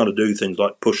 I was trying to do things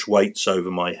like push weights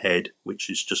over my head, which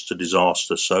is just a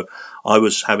disaster. So I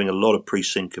was having a lot of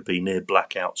presyncope, near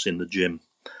blackouts in the gym.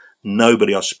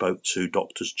 Nobody I spoke to,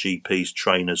 doctors, GPs,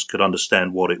 trainers, could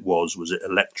understand what it was. Was it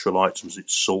electrolytes? Was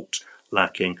it salt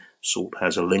lacking? Salt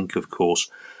has a link, of course.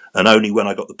 And only when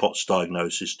I got the POTS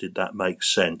diagnosis did that make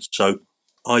sense. So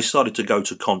I started to go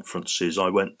to conferences.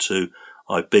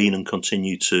 I've been and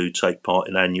continue to take part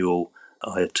in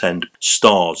I attend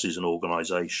STARS is an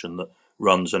organisation that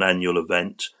runs an annual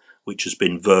event, which has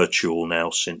been virtual now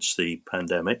since the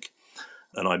pandemic.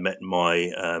 And I met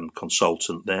my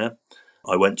consultant there.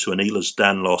 I went to an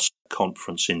Ehlers-Danlos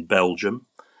conference in Belgium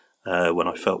when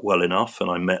I felt well enough, and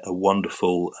I met a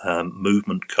wonderful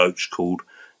movement coach called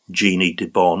Jeannie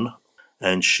Debon,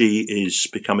 and she is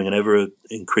becoming an ever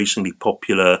increasingly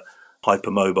popular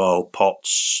hypermobile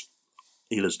POTS,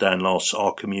 Ehlers-Danlos,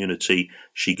 our community.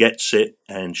 She gets it,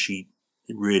 and she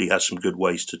really has some good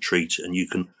ways to treat it, and you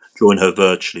can join her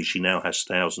virtually. She now has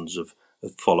thousands of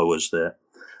followers there.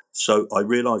 So I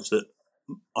realised that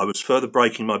I was further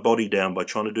breaking my body down by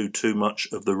trying to do too much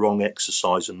of the wrong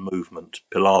exercise and movement,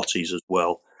 Pilates as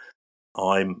well.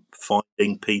 I'm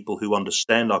finding people who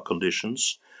understand our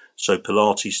conditions. So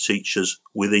Pilates teachers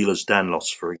with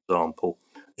Ehlers-Danlos, for example.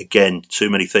 Again, too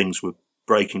many things were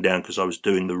breaking down because I was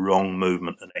doing the wrong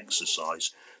movement and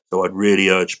exercise. So I'd really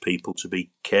urge people to be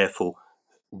careful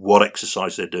what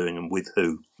exercise they're doing and with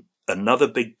who. Another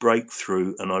big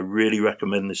breakthrough, and I really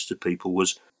recommend this to people,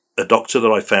 was a doctor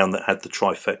that I found that had the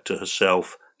trifecta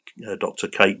herself, Dr.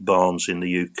 Kate Barnes in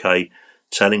the UK,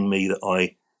 telling me that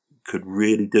I could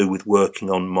really do with working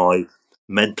on my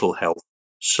mental health.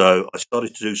 So I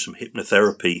started to do some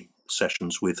hypnotherapy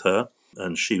sessions with her,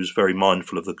 and she was very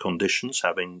mindful of the conditions,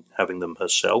 having them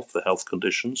herself, the health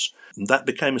conditions. And that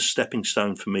became a stepping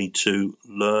stone for me to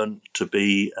learn to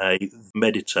be a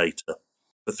meditator.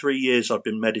 For 3 years, I've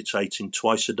been meditating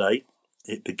twice a day.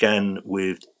 It began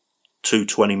with 2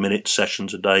 20-minute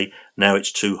sessions a day. Now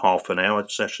it's 2 half-an-hour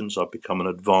sessions. I've become an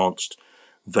advanced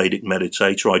Vedic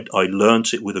meditator. I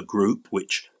learnt it with a group,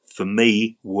 which for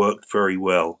me worked very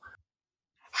well.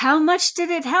 How much did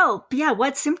it help? Yeah,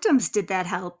 what symptoms did that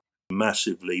help?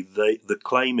 Massively. The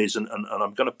claim is, and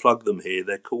I'm going to plug them here,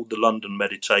 they're called the London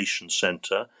Meditation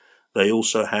Centre. They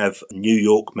also have a New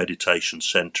York Meditation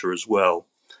Centre as well.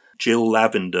 Jill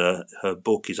Lavender, her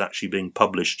book is actually being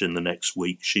published in the next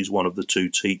week. She's one of the 2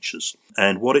 teachers.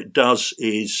 And what it does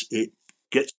is it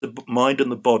gets the mind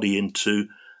and the body into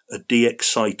a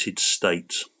de-excited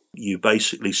state. You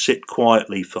basically sit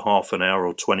quietly for half an hour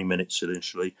or 20 minutes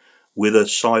initially with a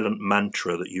silent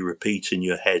mantra that you repeat in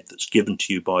your head that's given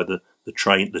to you by the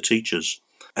teachers.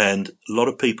 And a lot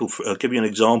of people, I'll give you an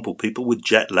example, people with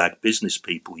jet lag, business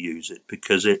people use it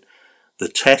because the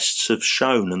tests have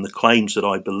shown, and the claims that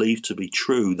I believe to be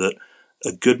true, that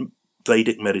a good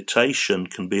Vedic meditation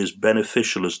can be as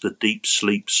beneficial as the deep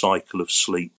sleep cycle of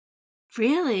sleep.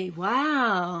 Really?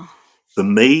 Wow. For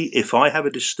me, if I have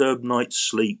a disturbed night's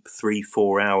sleep,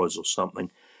 3-4 hours or something,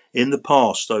 in the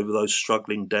past, over those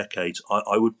struggling decades,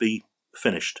 I would be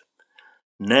finished.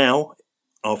 Now,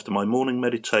 after my morning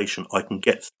meditation, I can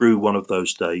get through one of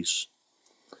those days.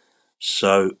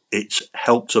 So it's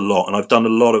helped a lot. And I've done a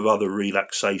lot of other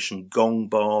relaxation. Gong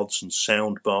baths and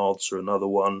sound baths are another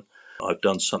one. I've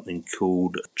done something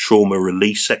called trauma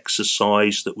release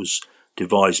exercise that was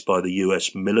devised by the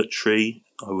US military.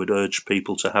 I would urge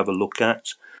people to have a look at.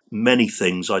 Many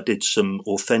things. I did some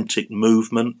authentic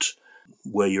movement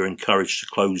where you're encouraged to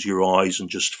close your eyes and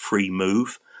just free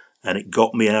move. And it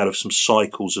got me out of some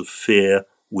cycles of fear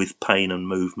with pain and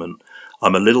movement.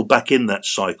 I'm a little back in that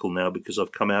cycle now because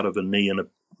I've come out of a knee and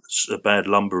a bad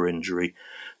lumbar injury.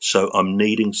 So I'm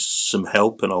needing some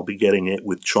help, and I'll be getting it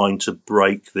with trying to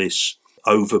break this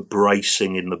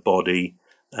over-bracing in the body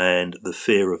and the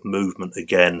fear of movement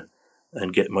again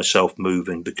and get myself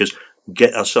moving, because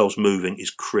get ourselves moving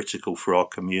is critical for our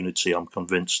community. I'm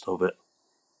convinced of it.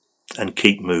 And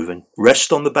keep moving.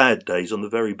 Rest on the bad days, on the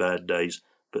very bad days,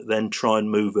 but then try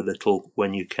and move a little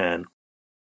when you can.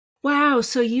 Wow,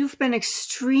 so you've been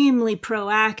extremely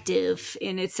proactive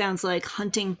in, it sounds like,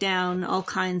 hunting down all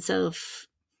kinds of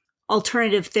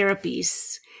alternative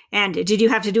therapies. And did you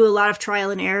have to do a lot of trial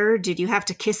and error? Did you have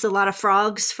to kiss a lot of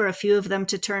frogs for a few of them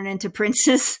to turn into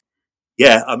princes?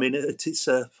 Yeah, I mean, it's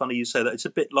funny you say that. It's a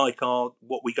bit like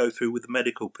what we go through with the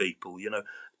medical people.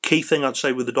 Key thing I'd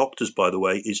say with the doctors, by the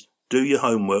way, is do your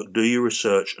homework, do your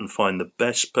research, and find the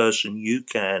best person you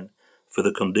can for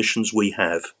the conditions we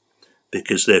have,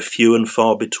 because they're few and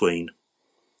far between.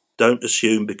 Don't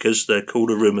assume because they're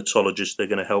called a rheumatologist they're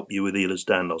going to help you with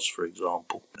Ehlers-Danlos, for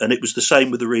example. And it was the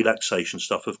same with the relaxation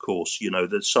stuff, of course.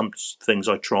 There's some things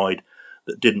I tried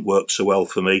that didn't work so well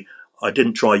for me. I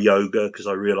didn't try yoga because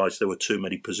I realised there were too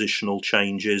many positional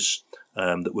changes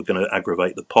that were going to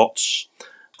aggravate the POTS.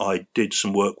 I did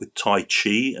some work with Tai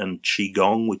Chi and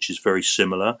Qigong, which is very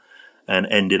similar, and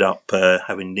ended up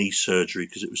having knee surgery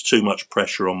because it was too much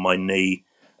pressure on my knee,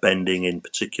 bending in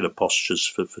particular postures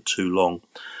for too long.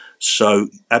 So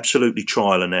absolutely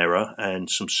trial and error and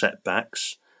some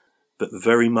setbacks, but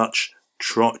very much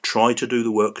try to do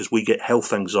the work, because we get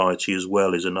health anxiety as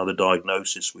well, is another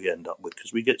diagnosis we end up with,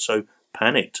 because we get so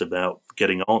panicked about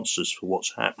getting answers for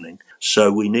what's happening.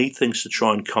 So we need things to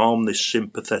try and calm this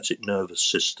sympathetic nervous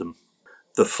system,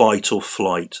 the fight or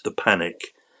flight, the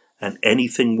panic, and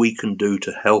anything we can do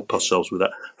to help ourselves with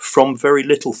that, from very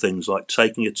little things like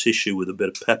taking a tissue with a bit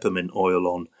of peppermint oil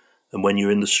on, and when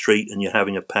you're in the street and you're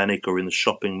having a panic, or in the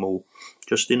shopping mall,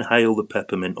 just inhale the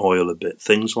peppermint oil a bit,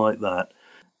 things like that.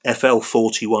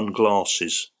 FL41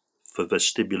 glasses for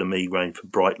vestibular migraine, for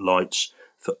bright lights,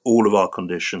 for all of our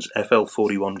conditions.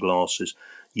 FL41 glasses.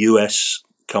 US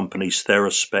companies,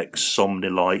 Theraspex,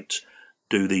 Somnolite,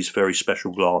 do these very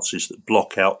special glasses that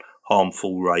block out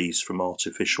harmful rays from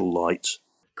artificial light.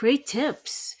 Great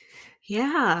tips.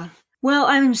 Yeah. Well,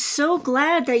 I'm so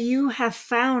glad that you have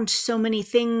found so many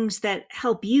things that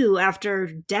help you after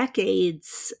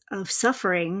decades of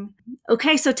suffering.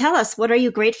 Okay, so tell us, what are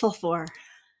you grateful for?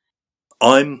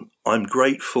 I'm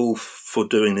grateful for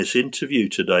doing this interview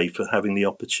today, for having the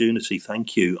opportunity.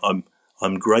 Thank you.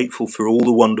 I'm grateful for all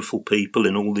the wonderful people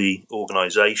in all the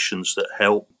organisations that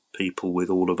help people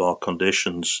with all of our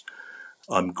conditions.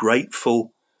 I'm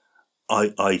grateful.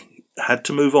 I had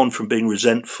to move on from being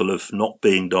resentful of not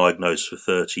being diagnosed for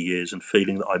 30 years and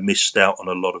feeling that I missed out on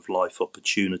a lot of life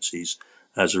opportunities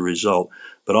as a result.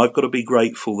 But I've got to be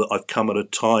grateful that I've come at a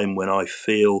time when I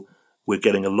feel we're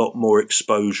getting a lot more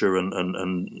exposure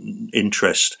and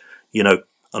interest.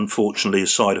 Unfortunately, a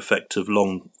side effect of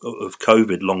long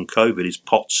COVID is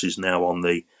POTS is now on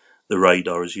the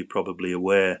radar, as you're probably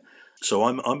aware. So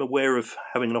I'm aware of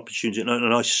having an opportunity,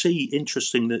 and I see,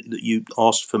 interesting that you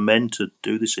asked for men to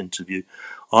do this interview.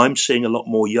 I'm seeing a lot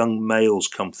more young males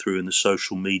come through in the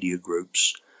social media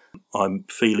groups. I'm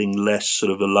feeling less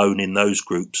sort of alone in those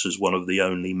groups as one of the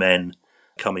only men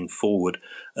coming forward.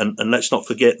 And let's not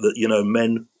forget that,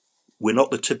 men, we're not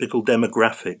the typical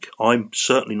demographic. I'm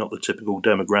certainly not the typical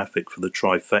demographic for the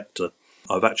trifecta.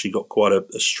 I've actually got quite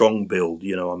a strong build.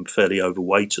 I'm fairly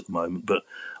overweight at the moment, but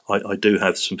I do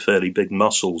have some fairly big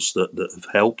muscles that have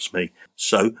helped me.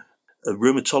 So a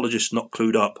rheumatologist not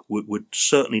clued up would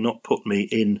certainly not put me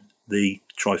in the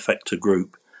trifecta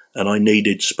group, and I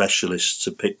needed specialists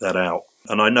to pick that out.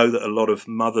 And I know that a lot of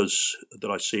mothers that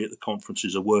I see at the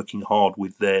conferences are working hard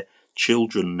with their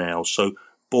children now, so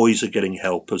boys are getting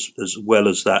help as well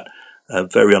as that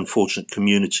very unfortunate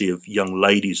community of young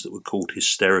ladies that were called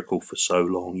hysterical for so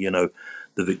long,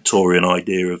 the Victorian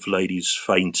idea of ladies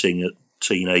fainting at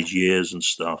teenage years and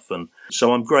stuff. And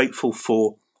so I'm grateful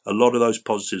for a lot of those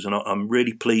positives, and I'm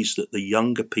really pleased that the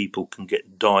younger people can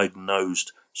get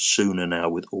diagnosed sooner now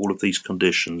with all of these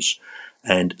conditions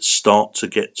and start to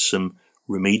get some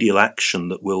remedial action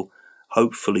that will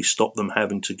hopefully stop them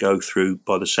having to go through,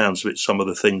 by the sounds of it, some of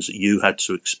the things that you had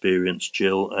to experience,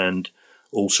 Jill, and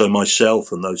also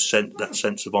myself, and that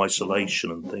sense of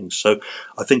isolation and things. So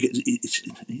I think it's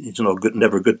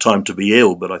never a good time to be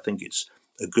ill, but I think it's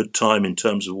a good time in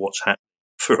terms of what's happening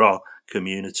for our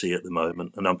community at the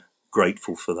moment, and I'm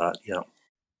grateful for that. Yeah.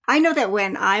 I know that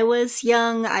when I was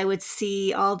young, I would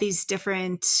see all these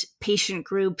different patient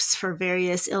groups for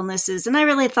various illnesses, and I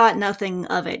really thought nothing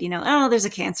of it. Oh, there's a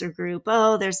cancer group.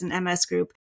 Oh, there's an MS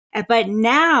group. But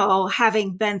now,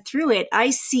 having been through it, I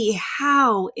see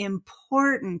how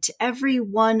important every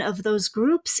one of those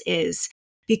groups is,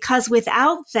 because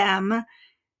without them,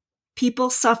 people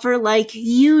suffer like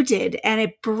you did. And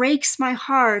it breaks my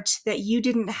heart that you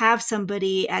didn't have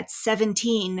somebody at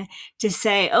 17 to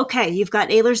say, okay, you've got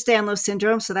Ehlers-Danlos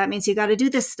syndrome, so that means you got to do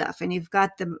this stuff. And you've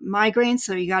got the migraine,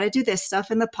 so you got to do this stuff.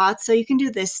 And the POTS, so you can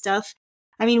do this stuff.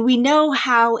 I mean, we know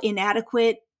how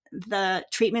inadequate the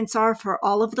treatments are for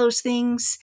all of those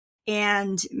things.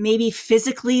 And maybe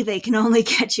physically they can only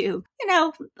get you,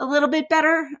 a little bit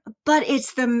better, but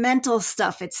it's the mental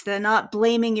stuff. It's the not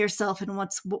blaming yourself and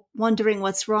wondering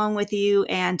what's wrong with you,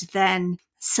 and then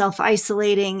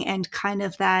self-isolating and kind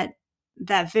of that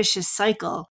vicious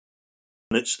cycle.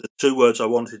 And it's the two words I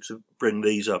wanted to bring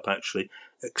these up, actually: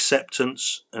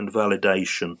 acceptance and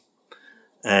validation.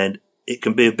 And it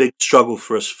can be a big struggle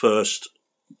for us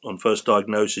on first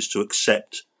diagnosis to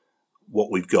accept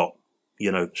what we've got.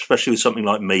 Especially with something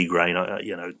like migraine.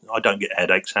 I don't get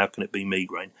headaches. How can it be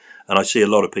migraine? And I see a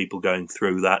lot of people going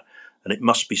through that, and it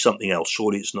must be something else.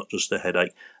 Surely it's not just a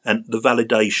headache. And the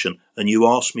validation, and you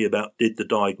asked me about, did the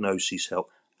diagnosis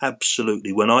help?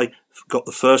 Absolutely. When I got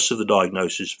the first of the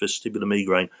diagnosis, vestibular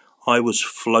migraine, I was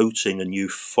floating and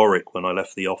euphoric when I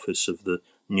left the office of the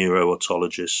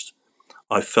neuro-otologist.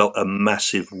 I felt a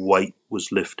massive weight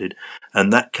was lifted,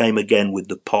 and that came again with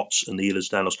the POTS and the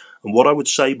Ehlers-Danlos. And what I would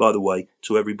say, by the way,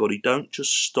 to everybody, don't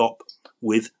just stop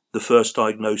with the first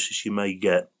diagnosis you may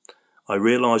get. I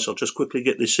realise, I'll just quickly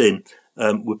get this in,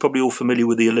 we're probably all familiar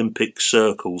with the Olympic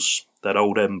circles, that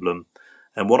old emblem.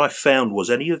 And what I found was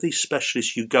any of these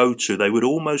specialists you go to, they would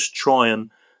almost try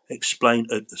and explain,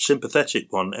 a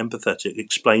sympathetic one, empathetic,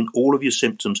 explain all of your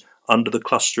symptoms under the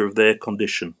cluster of their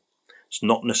condition. It's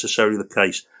not necessarily the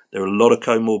case. There are a lot of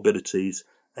comorbidities,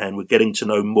 and we're getting to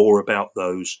know more about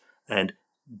those. And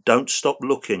don't stop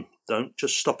looking. Don't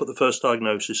just stop at the first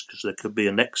diagnosis, because there could be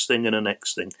a next thing and a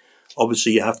next thing.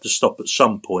 Obviously, you have to stop at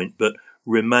some point, but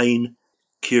remain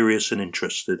curious and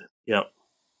interested. Yeah.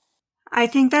 I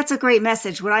think that's a great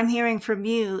message. What I'm hearing from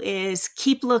you is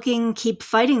keep looking, keep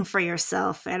fighting for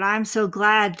yourself. And I'm so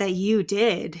glad that you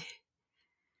did.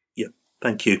 Yeah.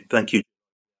 Thank you. Thank you.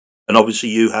 And obviously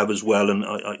you have as well, and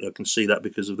I can see that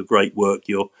because of the great work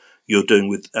you're doing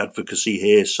with advocacy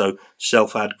here. So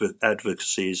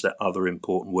self-advocacy is that other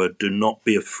important word. Do not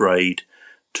be afraid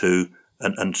to,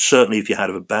 and certainly if you had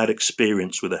a bad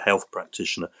experience with a health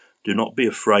practitioner, do not be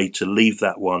afraid to leave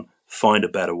that one, find a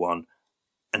better one,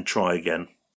 and try again.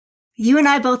 You and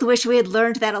I both wish we had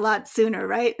learned that a lot sooner,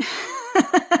 right?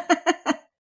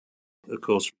 Of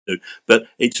course we do. But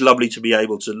it's lovely to be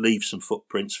able to leave some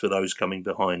footprints for those coming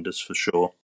behind us, for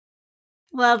sure.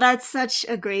 Well, that's such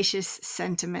a gracious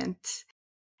sentiment.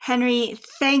 Henry,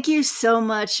 thank you so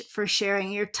much for sharing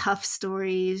your tough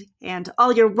stories and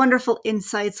all your wonderful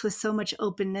insights with so much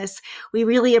openness. We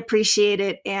really appreciate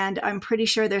it. And I'm pretty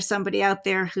sure there's somebody out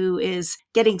there who is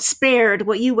getting spared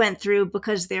what you went through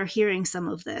because they're hearing some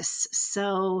of this.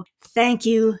 So thank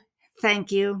you.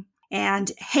 Thank you.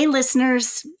 And hey,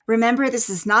 listeners, remember, this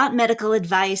is not medical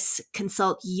advice.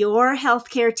 Consult your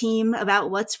healthcare team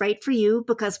about what's right for you,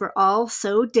 because we're all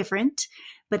so different.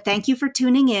 But thank you for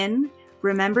tuning in.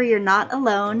 Remember, you're not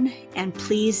alone, and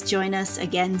please join us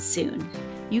again soon.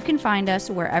 You can find us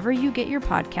wherever you get your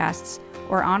podcasts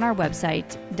or on our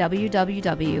website,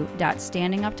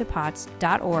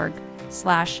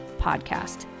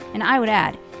 www.standinguptopots.org/podcast. And I would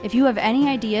add, if you have any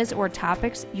ideas or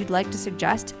topics you'd like to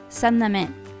suggest, send them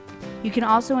in. You can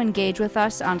also engage with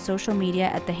us on social media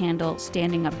at the handle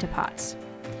Standing Up to POTS.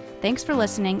 Thanks for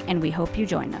listening, and we hope you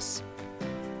join us.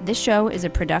 This show is a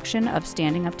production of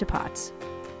Standing Up to POTS.